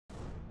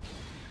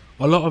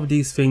a lot of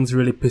these things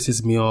really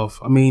pisses me off.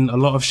 I mean, a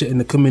lot of shit in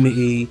the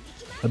community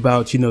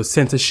about, you know,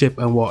 censorship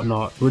and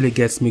whatnot really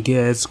gets me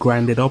gears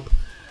grinded up,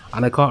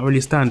 and I can't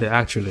really stand it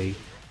actually.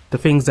 The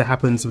things that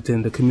happens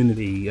within the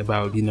community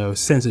about, you know,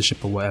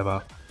 censorship or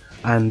whatever.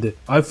 And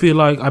I feel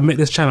like I make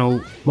this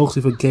channel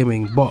mostly for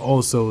gaming, but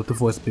also to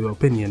voice my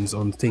opinions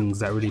on things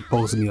that really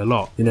bugs me a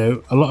lot. You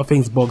know, a lot of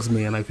things bugs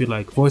me, and I feel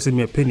like voicing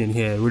my opinion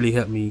here really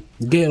helped me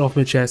get it off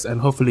my chest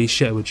and hopefully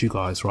share it with you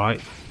guys, right?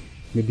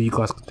 Maybe you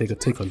guys can take a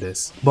take on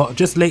this. But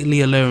just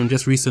lately alone,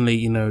 just recently,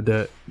 you know,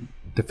 the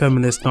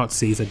feminist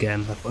Nazis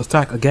again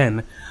attack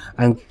again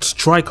and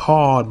strike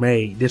hard,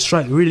 mate. They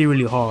strike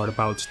really hard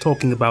about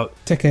talking about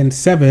Tekken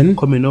 7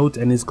 coming out,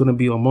 and it's gonna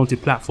be on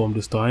multi-platform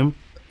this time,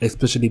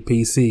 especially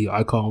PC.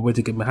 I can't wait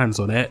to get my hands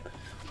on it.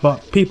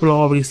 But people are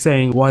already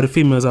saying why the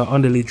females are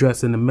underly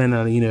dressed and the men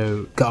are, you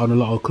know, got on a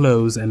lot of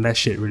clothes, and that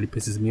shit really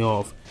pisses me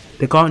off.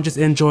 They can't just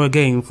enjoy a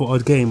game for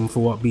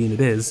what being it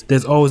is.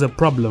 There's always a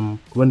problem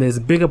when there's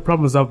bigger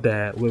problems out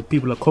there where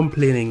people are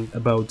complaining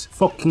about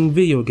fucking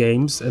video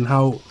games and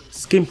how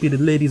skimpy the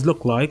ladies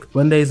look like,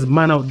 when there's a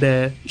man out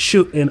there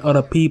shooting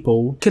other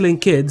people, killing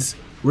kids,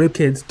 rape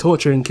kids,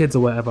 torturing kids or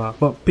whatever,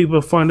 but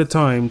people find the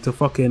time to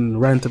fucking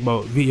rant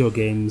about video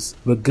games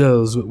with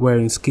girls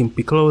wearing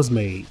skimpy clothes,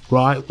 mate.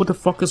 Right? What the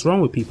fuck is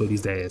wrong with people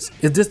these days?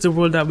 Is this the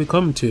world that we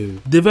come to?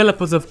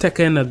 Developers of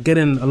Tekken are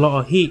getting a lot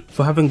of heat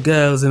for having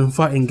girls in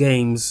fighting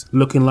games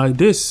looking like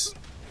this.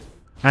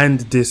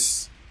 And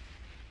this.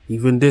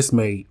 Even this,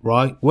 mate,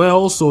 right? Well,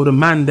 also the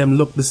man them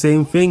look the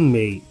same thing,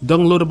 mate.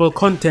 Downloadable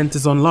content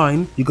is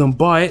online. You can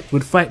buy it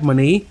with fight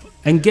money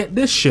and get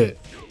this shit.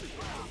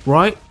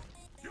 Right?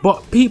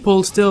 But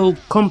people still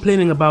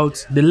complaining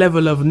about the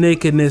level of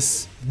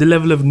nakedness, the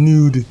level of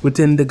nude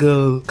within the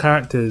girl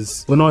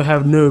characters, when I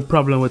have no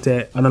problem with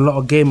it, and a lot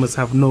of gamers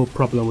have no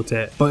problem with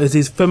it. But it's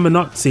these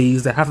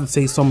feminazis that have to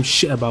say some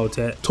shit about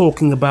it,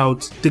 talking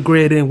about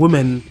degrading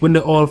women when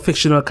they're all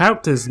fictional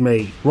characters,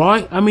 mate.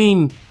 Right? I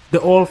mean,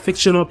 they're all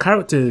fictional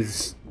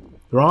characters.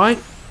 Right?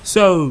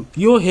 So,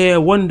 you're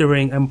here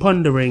wondering and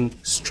pondering,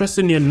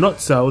 stressing your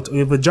nuts out or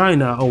your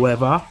vagina or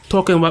whatever,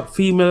 talking about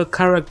female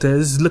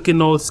characters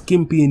looking all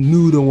skimpy and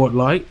nude and what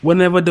like,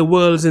 whenever the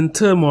world's in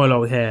turmoil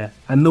out here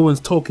and no one's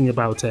talking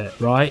about it,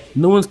 right?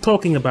 No one's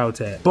talking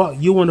about it.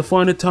 But you want to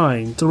find the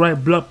time to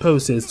write blog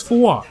posts for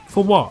what?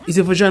 For what? Is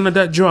your vagina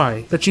that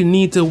dry that you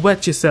need to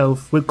wet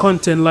yourself with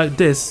content like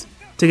this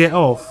to get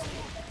off?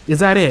 Is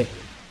that it?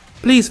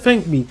 Please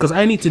thank me, because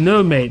I need to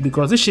know, mate,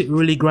 because this shit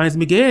really grinds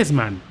me gears,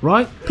 man,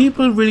 right?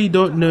 People really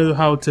don't know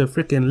how to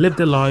freaking live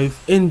their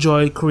life,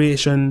 enjoy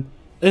creation,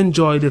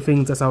 enjoy the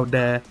things that's out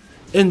there,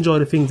 enjoy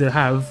the things they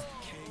have,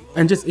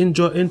 and just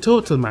enjoy in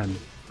total, man.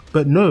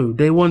 But no,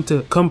 they want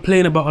to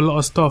complain about a lot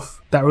of stuff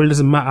that really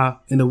doesn't matter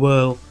in the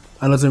world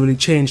and doesn't really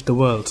change the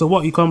world. So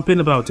what, you complain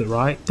about it,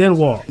 right? Then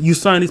what? You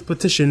sign these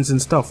petitions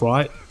and stuff,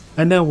 right?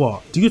 And then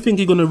what? Do you think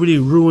you're gonna really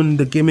ruin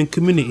the gaming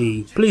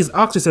community? Please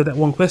ask yourself that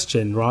one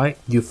question, right?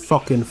 You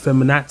fucking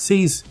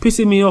feminazis.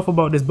 Pissing me off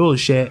about this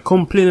bullshit,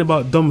 complaining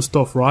about dumb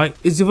stuff, right?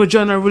 Is your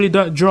vagina really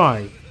that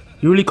dry?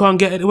 You really can't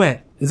get it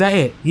wet? Is that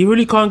it? You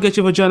really can't get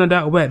your vagina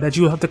that wet that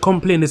you have to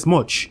complain this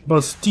much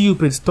about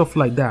stupid stuff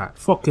like that?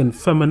 Fucking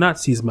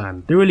feminazis,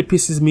 man. They really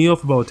pisses me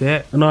off about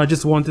it, and I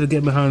just wanted to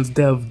get my hands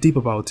delve deep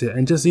about it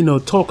and just, you know,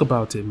 talk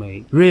about it,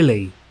 mate.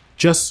 Really.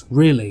 Just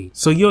really.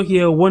 So you're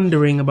here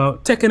wondering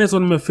about Tekken is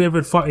one of my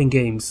favorite fighting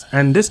games,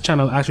 and this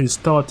channel actually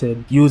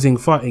started using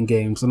fighting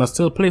games, and I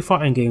still play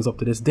fighting games up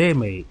to this day,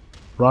 mate.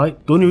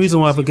 Right? The only reason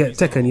why I haven't get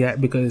Tekken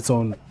yet because it's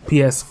on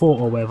PS4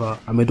 or whatever,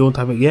 and I don't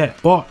have it yet.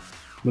 But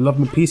I love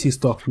my PC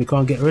stuff. We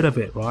can't get rid of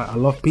it, right? I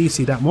love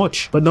PC that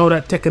much. But now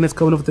that Tekken is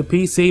coming off the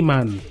PC,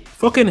 man,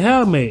 fucking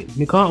hell, mate.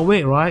 We can't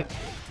wait, right?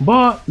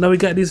 But now we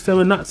got these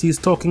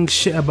feminazis talking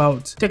shit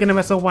about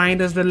Tekken, so why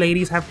does the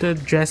ladies have to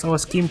dress all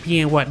skimpy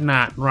and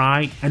whatnot,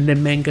 right? And the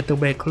men get to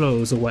wear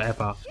clothes or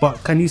whatever.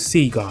 But can you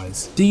see,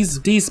 guys?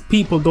 These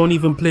people don't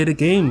even play the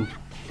game.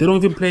 They don't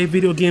even play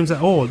video games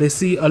at all. They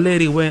see a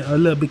lady wearing a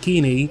little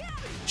bikini,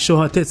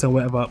 show her tits and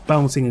whatever,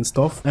 bouncing and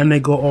stuff, and they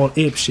go all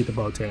ape shit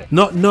about it.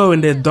 Not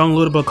knowing there's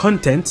downloadable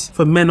content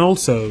for men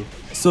also.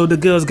 So the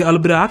girls get a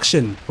little bit of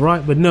action,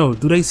 right? But no,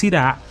 do they see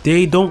that?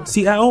 They don't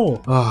see at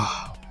all.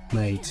 Ah,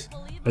 mate.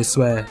 I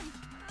swear,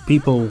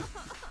 people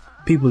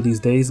these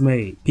days,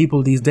 mate.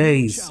 People these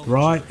days,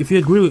 right? If you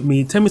agree with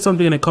me, tell me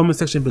something in the comment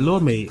section below,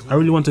 mate. I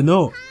really want to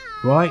know,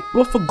 right?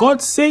 But for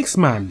God's sakes,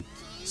 man,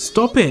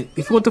 stop it.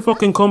 If you want to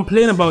fucking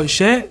complain about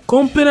shit,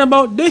 complain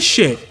about this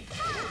shit.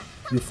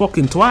 You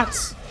fucking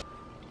twats.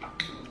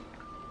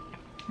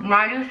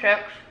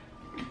 96,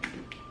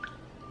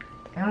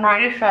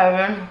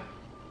 97,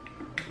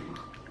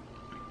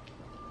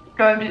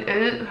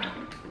 38,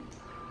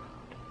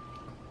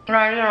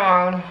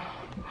 99.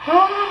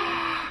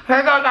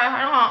 Here goes guys,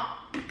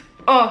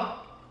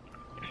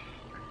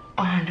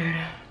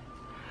 100.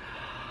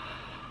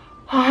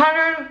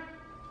 100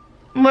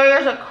 more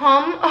years to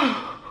come.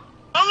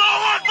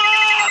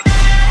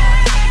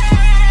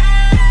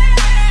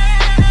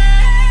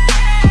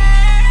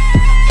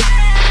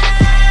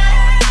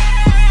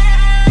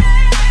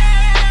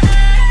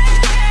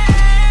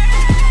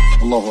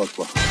 Allahu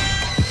Akbar.